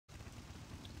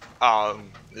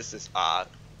This is part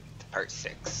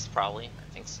 6 probably.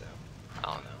 I think so.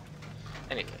 I don't know.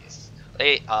 Anyways,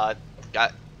 they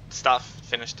got stuff,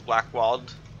 finished the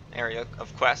Blackwalled area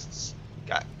of quests,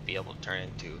 got be able to turn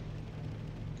into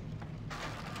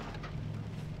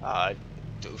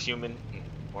human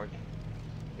Morgan.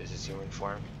 This is human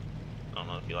form. I don't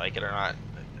know if you like it or not,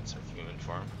 but that's our human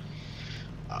form.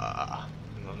 I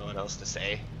don't know what else to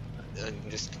say.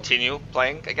 Just continue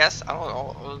playing, I guess. I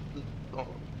don't know.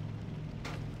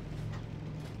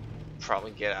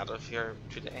 Probably get out of here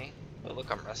today. Oh,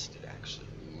 look, I'm rested actually.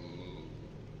 Ooh.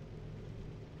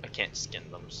 I can't skin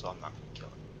them, so I'm not gonna kill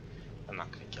it. I'm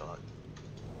not gonna kill it.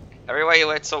 Everywhere you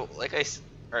went, so like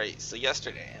alright, so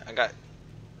yesterday I got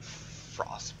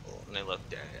Frostbolt and I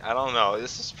looked at it. I don't know,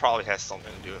 this is probably has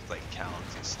something to do with like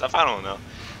counts and stuff, I don't know.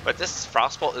 But this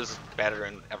Frostbolt is better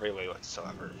in every way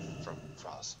whatsoever from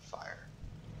Frostfire.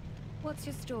 What's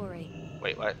your story?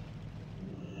 Wait, what?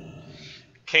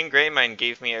 King Greymane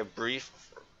gave me a brief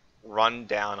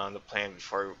rundown on the plan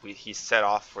before he set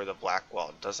off for the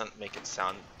Blackwall. Doesn't make it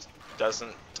sound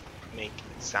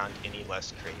any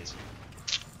less crazy.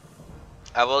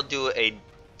 I will do as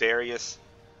Darius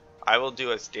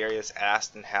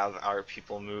asked and have our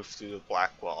people move through the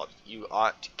Blackwall. You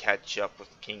ought to catch up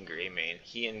with King Greymane.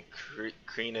 He and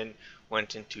Creenan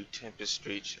went into Tempest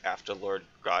Reach after Lord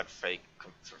Godfrey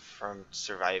confirmed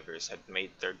survivors had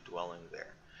made their dwelling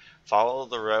there. Follow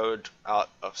the road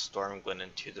out of Stormglen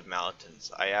into the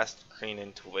mountains. I asked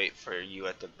Creenan to wait for you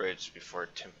at the bridge before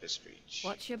Tempest Reach.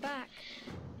 Watch your back.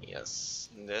 Yes,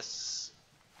 this...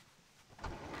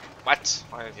 What?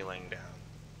 Why is he laying down?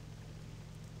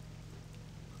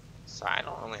 So I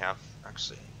don't really have...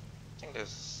 Actually, I think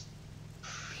there's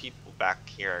people back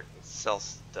here who can sell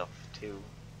stuff too.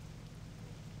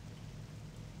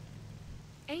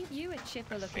 Ain't you a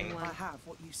chipper looking one? I have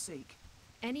what you seek.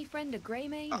 Any friend of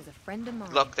Greymane is a friend of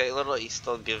mine. Look, they literally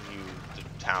still give you the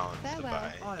towns to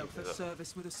buy. I offer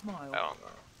service with a smile. I don't know.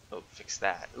 Oh, fix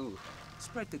that. Ooh.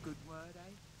 Spread the good word,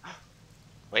 eh?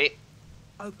 Wait.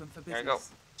 Open for business. There I go.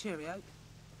 Cheerio.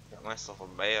 Got myself a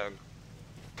bag.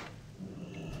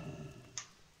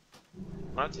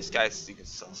 One of these guys you can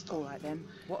sell stuff. Alright then,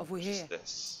 what have we here?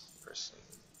 This person.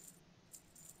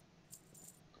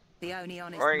 The only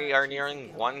honest. We are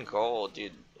nearing 1 gold,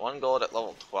 dude. 1 gold at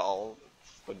level 12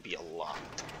 would be a lot.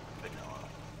 Vanilla.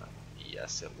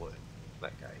 Yes, it would.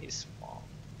 That guy, he's small.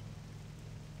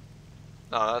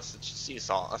 No, that's the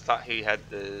seesaw. I thought he had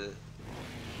the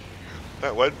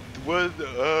that one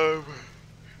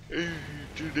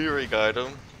generic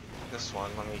item. This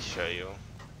one, let me show you.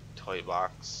 Toy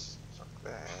box. Fuck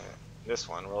that. This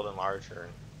one, rolled in larger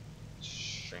and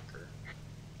shrinker.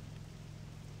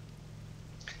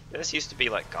 This used to be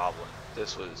like Goblin.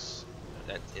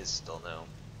 That is still new.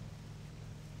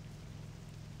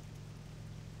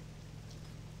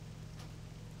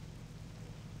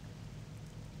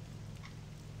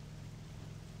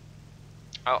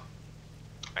 Oh,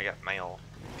 I got mail.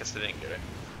 Guess I didn't get it.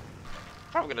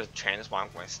 Probably gonna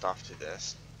transmog my stuff to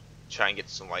this. Try and get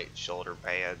some white shoulder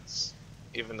pads.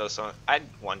 Even though I'd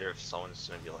wonder if someone's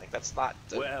gonna be like, that's not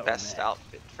the best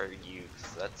outfit for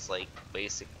youth. That's like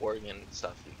basic Oregon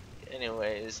stuff.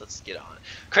 Anyways, let's get on.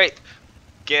 Great!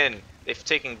 Gin. They've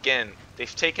taken Gin.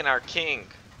 They've taken our king.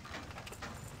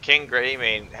 King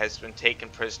Greymane has been taken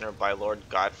prisoner by Lord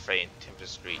Godfrey in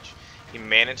Tempest Reach. He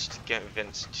managed to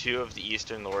convince 2 of the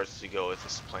Eastern Lords to go with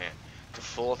his plan. The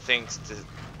fool seems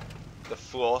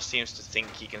to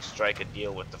think he can strike a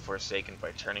deal with the Forsaken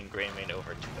by turning Greymane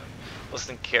over to them.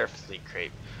 Listen carefully,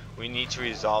 Crape. We need to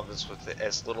resolve this with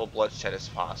as little bloodshed as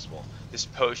possible. This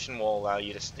potion will allow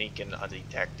you to sneak in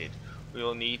undetected. We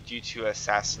will need you to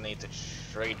assassinate the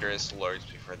traitorous lords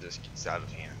before this gets out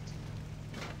of hand.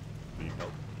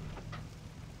 Nope.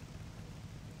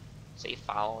 Is he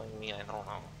following me? I don't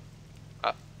know.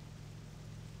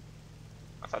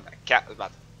 I thought that cat was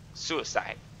about to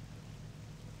suicide.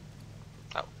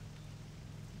 Oh.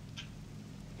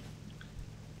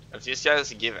 If these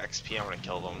guys give XP, I'm gonna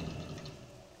kill them.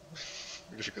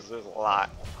 Because there's a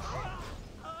lot.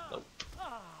 Nope.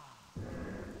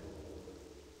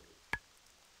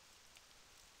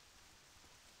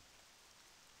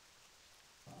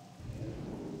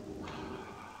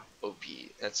 OP.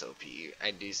 That's OP.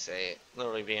 I do say,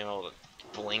 literally being able to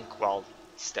blink while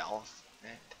stealth.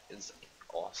 That is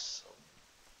awesome.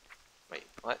 Wait,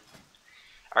 what?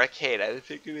 Arcade, I didn't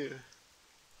think it is.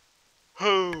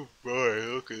 Oh boy,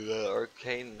 look at that.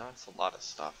 Arcade, that's a lot of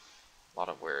stuff. A lot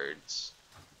of words.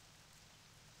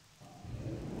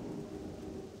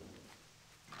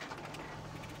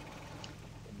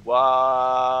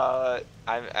 What?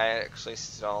 I actually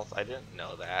stealth. I didn't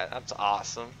know that. That's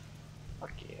awesome.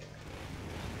 Fuck yeah.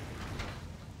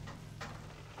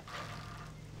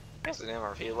 There's an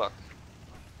MRP, look.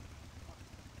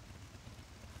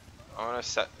 I want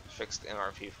to fix the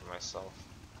MRP for myself.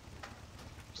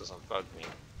 It doesn't bug me.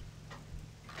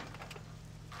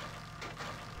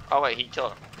 Oh wait, he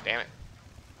killed him. Damn it.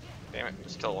 Damn it,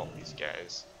 just kill all these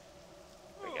guys.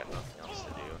 We got nothing else to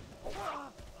do.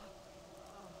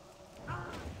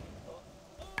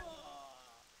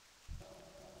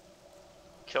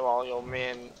 Kill all your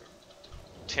men.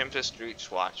 Tempest Reach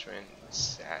Watchman. It's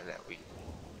sad that we...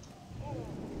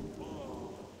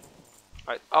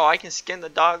 Oh, I can skin the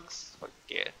dogs? Fuck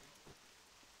yeah.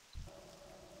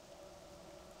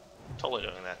 Totally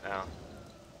doing that now.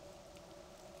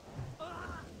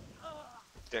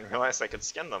 Didn't realize I could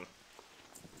skin them.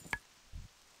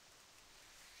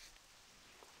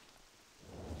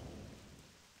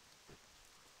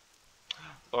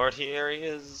 Lord, here he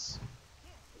is.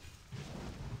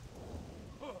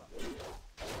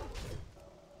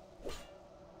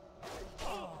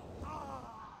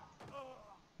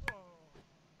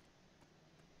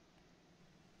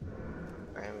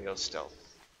 And we go stealth.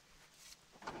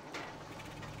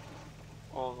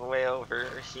 All the way over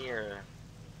here.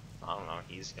 I don't know,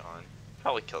 he's gone.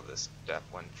 Probably kill that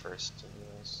one first.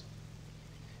 Anyways.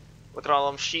 Look at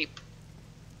all them sheep.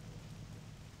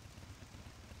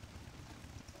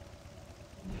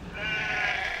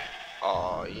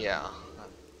 Oh yeah,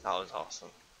 that was awesome.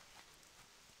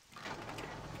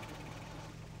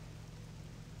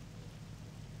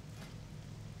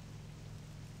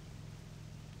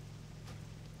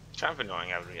 Kind of annoying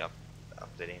having to be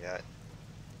updating that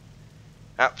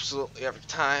absolutely every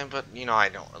time, but you know I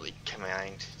don't really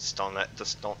command. Just don't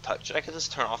touch it. I could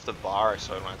just turn off the bar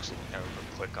so I don't actually ever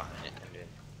click on it and then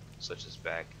switches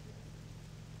back.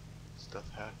 Stuff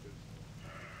happens.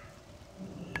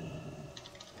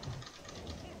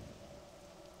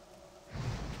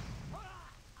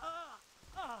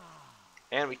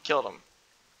 And we killed him.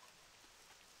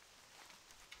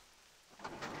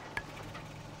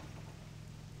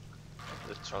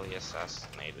 Literally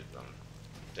assassinated them.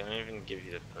 Didn't even give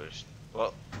you the post.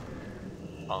 Well,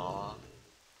 aww.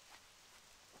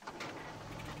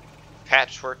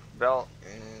 Patchwork belt,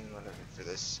 and whatever for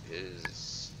this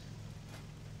is.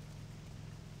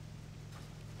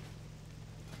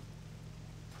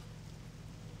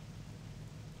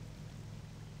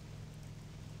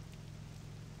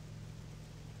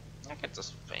 I could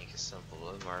just make a simple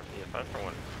MRP if I ever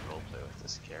wanted to roleplay with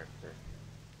this character.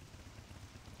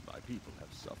 My people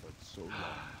have suffered so long.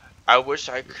 I wish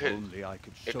I If could. only I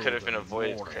could It show could have been them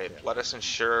avoided, more of Crape. them. Let us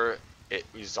ensure it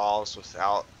resolves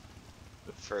without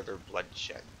the further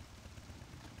bloodshed.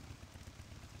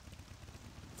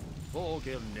 For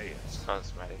Gilneas.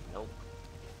 Cosmetic, nope.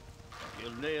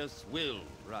 Gilneas will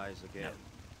rise again.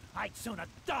 I'd sooner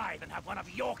die than have one of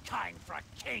your kind for a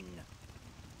king.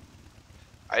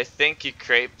 I think you,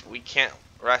 Crape. We can't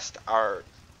rest our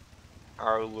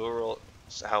laurels.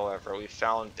 However, we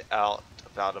found out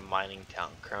about a mining town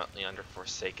currently under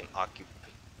forsaken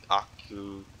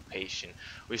occupation.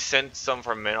 We sent some of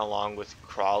our men along with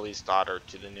Crawley's daughter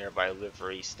to the nearby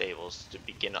livery stables to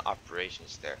begin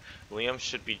operations there. Liam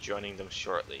should be joining them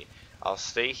shortly. I'll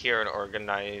stay here and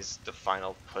organize the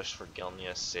final push for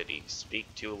Gilneas City.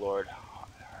 Speak to Lord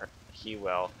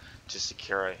Hewell to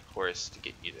secure a horse to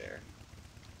get you there.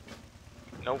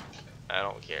 Nope, I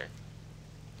don't care.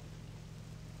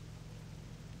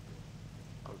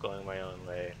 I'm going my own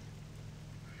way.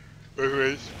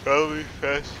 It's probably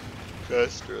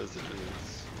faster as it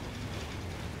is.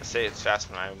 I say it's fast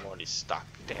when I'm already stuck,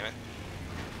 damn it.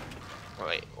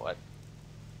 Wait, what?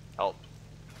 Help.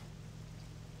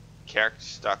 Character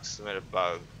stuck, submit a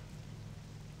bug.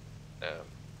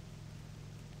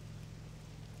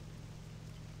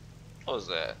 What was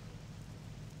that?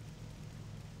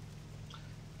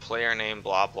 Player name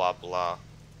blah blah blah.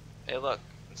 Hey look,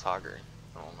 it's Hogger.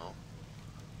 I don't know.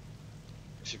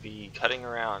 I should be cutting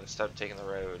around instead of taking the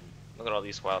road. Look at all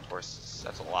these wild horses.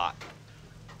 That's a lot.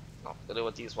 No, really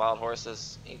with these wild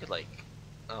horses, you could like,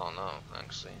 I don't know,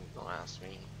 actually, don't ask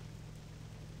me.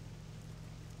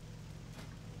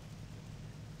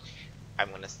 I'm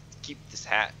gonna keep this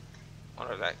hat. What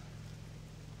are that?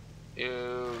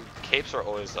 Ew, capes are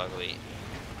always ugly.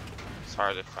 It's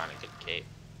hard to find a good cape.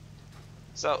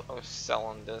 So, I was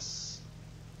selling this.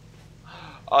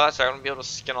 Oh, that's right, I'm gonna be able to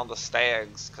skin all the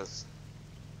stags, because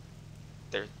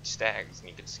they're stags and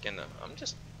you can skin them. I'm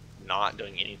just not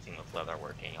doing anything with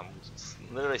leatherworking. I'm just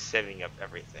literally saving up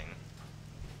everything.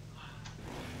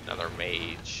 Another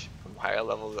mage. From higher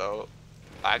level though,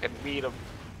 I could beat him.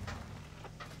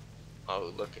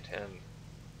 Oh, look at him.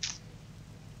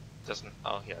 doesn't.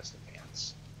 Oh, he has the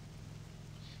pants.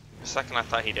 For a second, I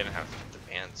thought he didn't have the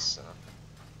pants. So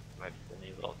I might have been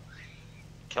able to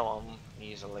kill him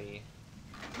easily.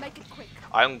 Make it quick.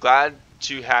 I'm glad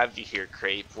to have you here,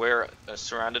 Crepe. We're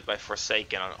surrounded by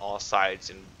Forsaken on all sides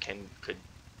and could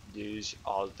use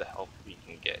all the help we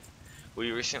can get.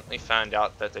 We recently found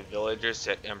out that the villagers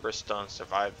at Emberstone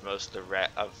survived most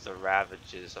of the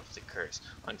ravages of the curse.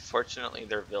 Unfortunately,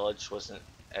 their village wasn't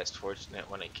as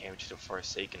fortunate when it came to the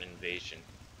Forsaken invasion.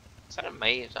 Is that a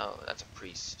mage? Oh, that's a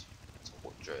priest. That's a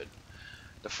wood druid.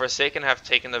 The Forsaken have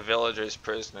taken the villagers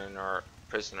prisoner and are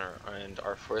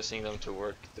forcing them to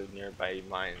work the nearby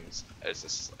mines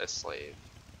as a slave.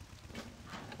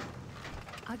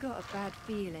 I got a bad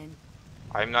feeling.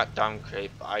 I'm not dumb,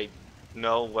 Crepe. I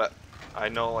know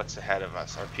what's ahead of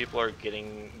us. Our people are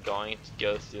going to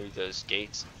go through those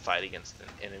gates and fight against an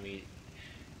enemy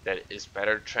that is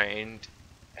better trained,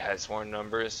 has more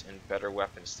numbers, and better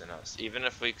weapons than us. Even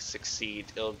if we succeed,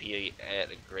 it'll be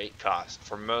at a great cost.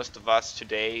 For most of us,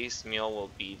 today's meal will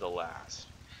be the last.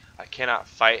 I cannot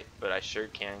fight, but I sure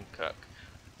can cook.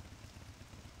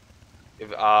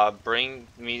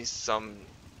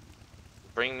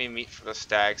 Bring me meat for the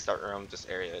stags that roam this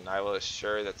area, and I will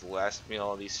assure that the last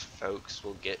meal these folks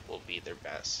will get will be their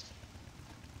best.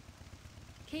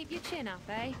 Keep your chin up,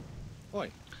 eh?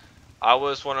 Oi. I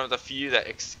was one of the few that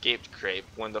escaped Crepe.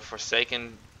 When the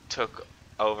Forsaken took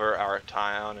over our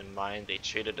town and mine, they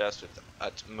treated us with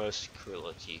utmost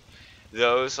cruelty.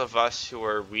 Those of us who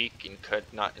were weak and could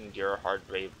not endure hard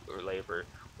labor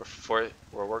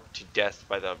were worked to death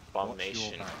by the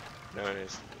abomination known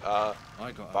as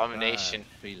abomination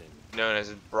known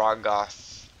as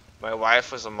Brogoth. My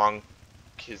wife was among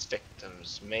his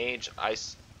victims. Mage,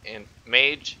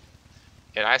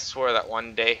 and I swore that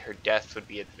one day her death would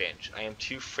be avenged. I am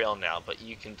too frail now, but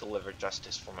you can deliver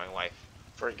justice for my wife.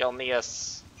 For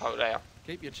Gelnius. Oh, damn.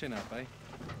 Keep your chin up, eh?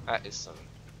 That is some.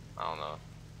 I don't know.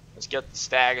 Let's get the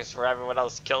staggers before everyone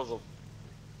else kills them.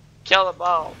 Kill them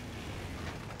all!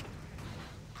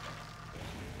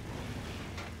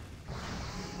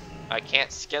 I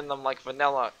can't skin them like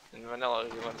vanilla. In vanilla,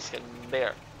 you want to skin them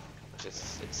there. Which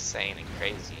is insane and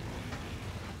crazy.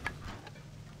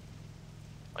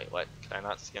 Wait, what? Can I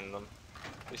not skin them?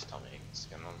 Please tell me I can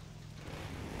skin them.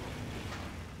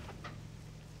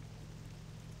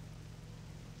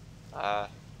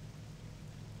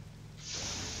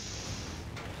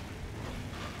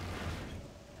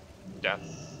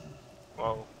 Death.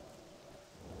 Whoa.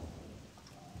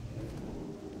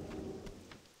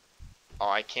 Oh,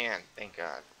 I can. Thank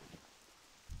God.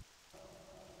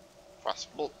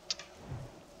 Frostbolt.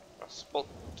 Frostbolt.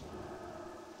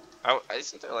 Oh,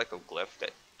 isn't there like a glyph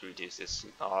that reduces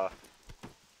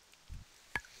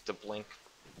the blink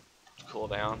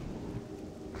cooldown?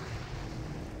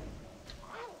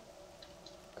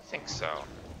 I think so.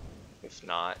 If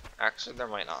not, actually there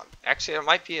might not. Actually, there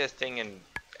might be a thing in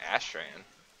Ashran,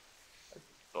 a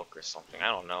book or something. I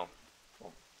don't know.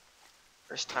 Well,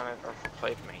 first time I've ever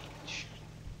played Mage.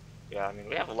 Yeah, I mean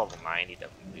we have a level 90 that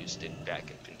we boosted back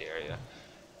in Pandaria,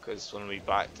 because when we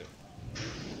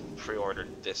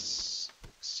pre-ordered this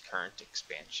current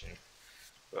expansion,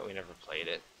 but we never played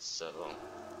it, so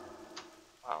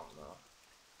I don't know.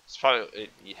 It's probably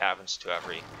it happens to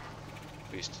every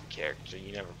boosted character.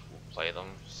 You never play them,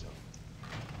 so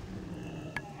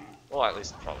well, at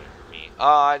least probably for me.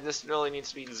 This really needs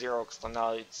to be 0 because I'm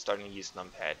now starting to use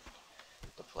numpad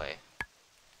to play.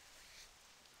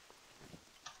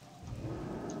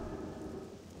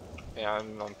 Yeah,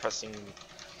 I'm pressing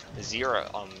the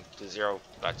 0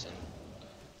 button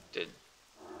to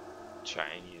try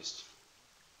and use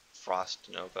Frost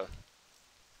Nova.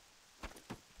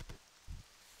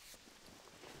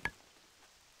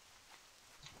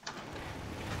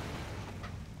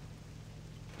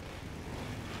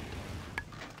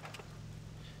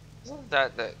 Isn't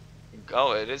that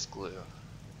oh, it is glue.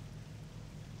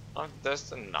 Oh, there's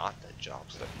the not that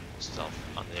jobs that stuff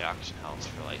on the auction house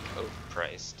for like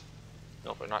overpriced.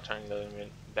 Nope, we're not turning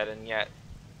that in yet.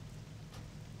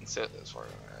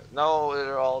 No,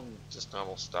 they're all just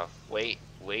normal stuff.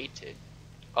 Weighted.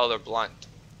 Oh, they're blunt.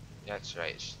 That's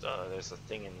right. There's a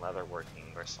thing in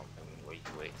leatherworking or something where you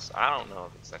weight. So I don't know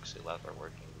if it's actually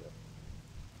leatherworking.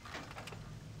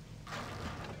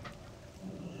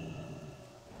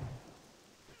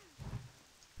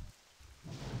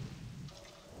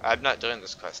 I'm not doing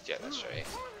this quest yet. That's right.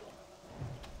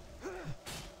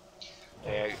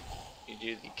 Yeah,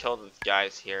 you kill the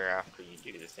guys here after you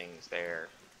do the things there.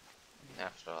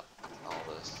 After all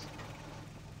this.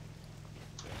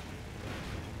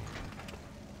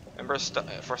 Remember,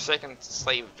 Forsaken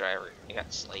slave driver. You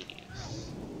got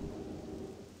slaves.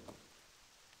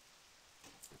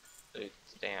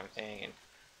 damn thing. And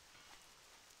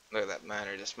look at that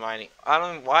miner just mining. I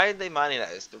don't know why they mining that.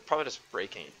 They're probably just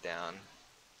breaking it down.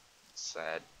 It's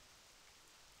sad.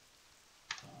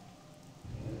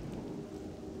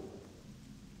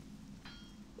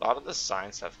 A lot of the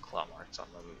signs have claw marks on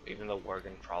them, even though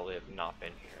Worgen probably have not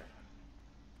been here.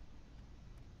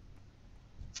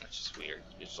 It's just weird,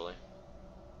 usually.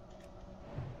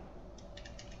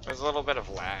 There's a little bit of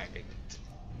lag.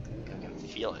 I can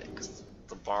feel it, because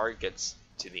the bar gets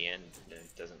to the end and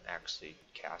it doesn't actually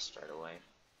cast right away.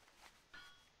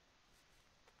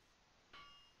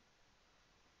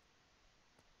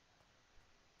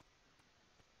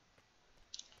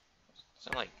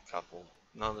 There's like a couple.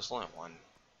 No, there's only one.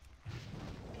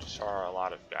 There are a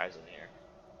lot of guys in here.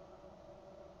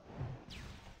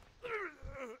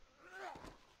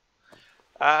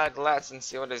 Gladson,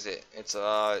 see what is it? It's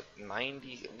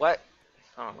 90. What?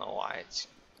 I don't know why it's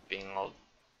being all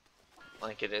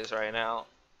like it is right now.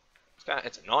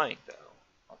 It's annoying though.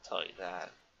 I'll tell you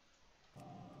that.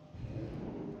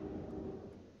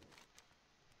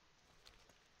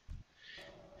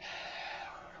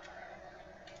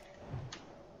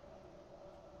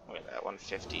 Look at that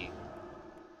 150.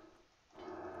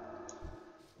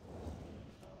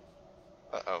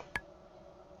 Uh-oh.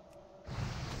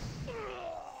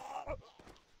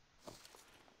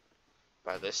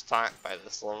 By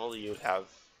this level, you'd have.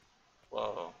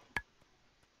 Whoa.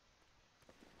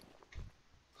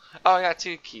 Oh, I got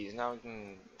 2 keys. Now we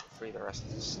can free the rest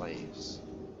of the slaves.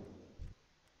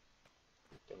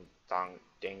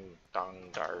 Ding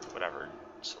dong dart, whatever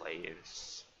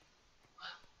slaves.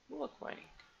 Look, mining.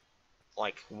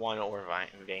 Like 1 ore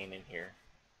vein in here.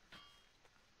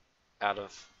 Out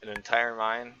of an entire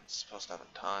mine, it's supposed to have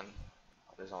a ton.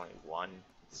 There's only 1.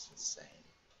 It's insane.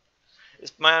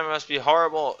 This mine must be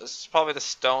horrible. This is probably the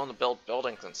stone to build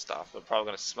buildings and stuff. They're probably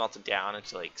gonna smelt it down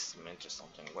into like cement or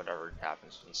something. Whatever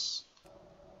happens when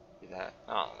you do that.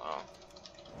 I don't know.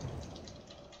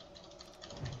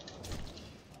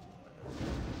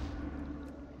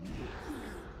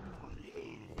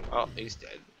 Oh, he's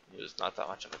dead. It was not that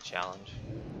much of a challenge.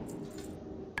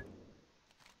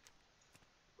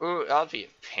 Ooh, that would be a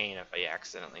pain if I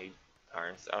accidentally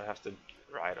harnessed. I would have to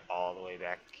ride all the way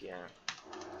back here.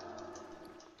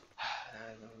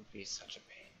 That would be such a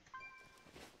pain.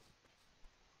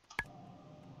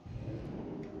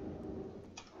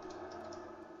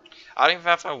 I don't even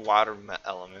have a water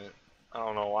element. I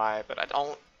don't know why, but I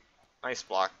don't. Ice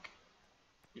block.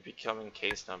 You become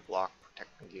encased in a block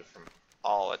protecting you from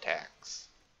all attacks.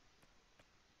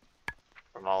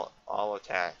 From all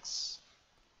attacks.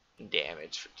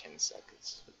 Damage for 10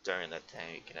 seconds. But during that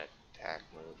time, you can attack,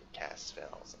 move, or cast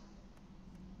spells.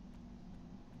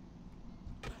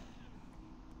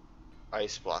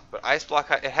 Ice block, but ice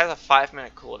block it has a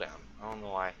 5-minute cooldown. I don't know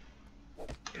why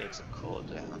it makes it cool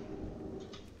down.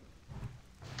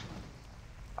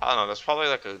 I don't know. There's probably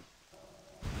like a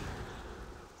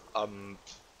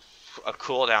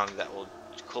cooldown that will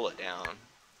cool it down.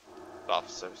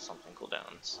 Buffs or something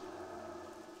cooldowns.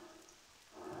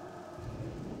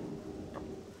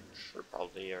 Sure,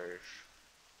 probably are.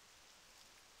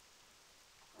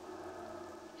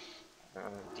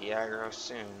 Diagro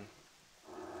soon.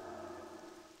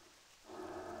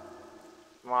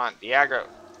 Come on, Diagro.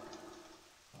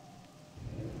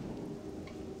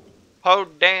 Oh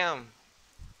damn!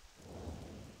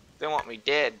 They want me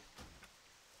dead.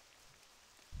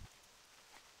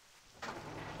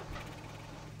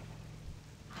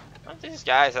 Don't these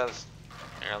guys have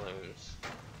heirlooms?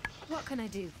 What can I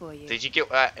do for you? Did you get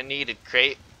what I needed,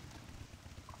 Crepe?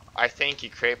 I thank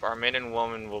you, Crepe. Our men and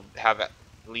women will have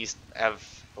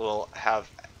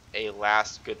a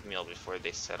last good meal before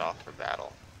they set off for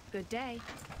battle. Good day.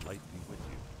 Light be with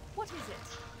you. What is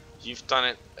it? You've done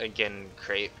it again,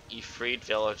 Crepe. You freed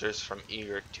villagers from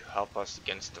eager to help us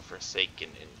against the Forsaken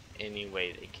in any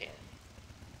way they can.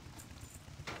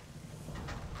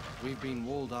 We've been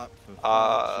walled up for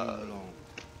far too long.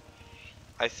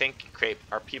 I think, Crepe,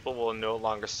 our people will no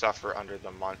longer suffer under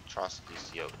the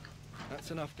monstrosity's yoke.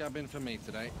 That's enough gabbing for me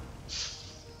today.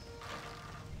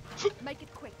 Make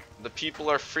it quick. The people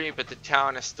are free, but the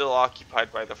town is still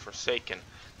occupied by the Forsaken.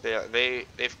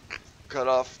 They've cut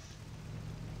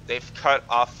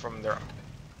off from their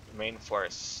main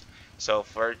forests. So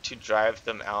to drive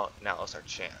them out, now is our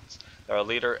chance. Our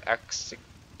leader,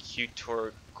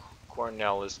 Executor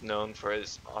Cornell, is known for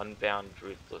his unbound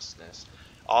ruthlessness.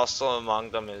 Also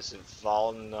among them is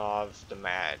Volnov the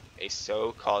Mad, a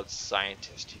so-called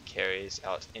scientist who carries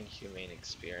out inhumane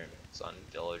experiments on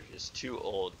villagers too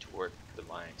old to work the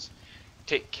mines.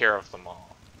 Take care of them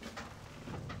all.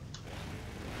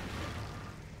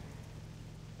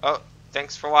 Oh,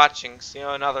 thanks for watching. See you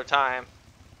another time.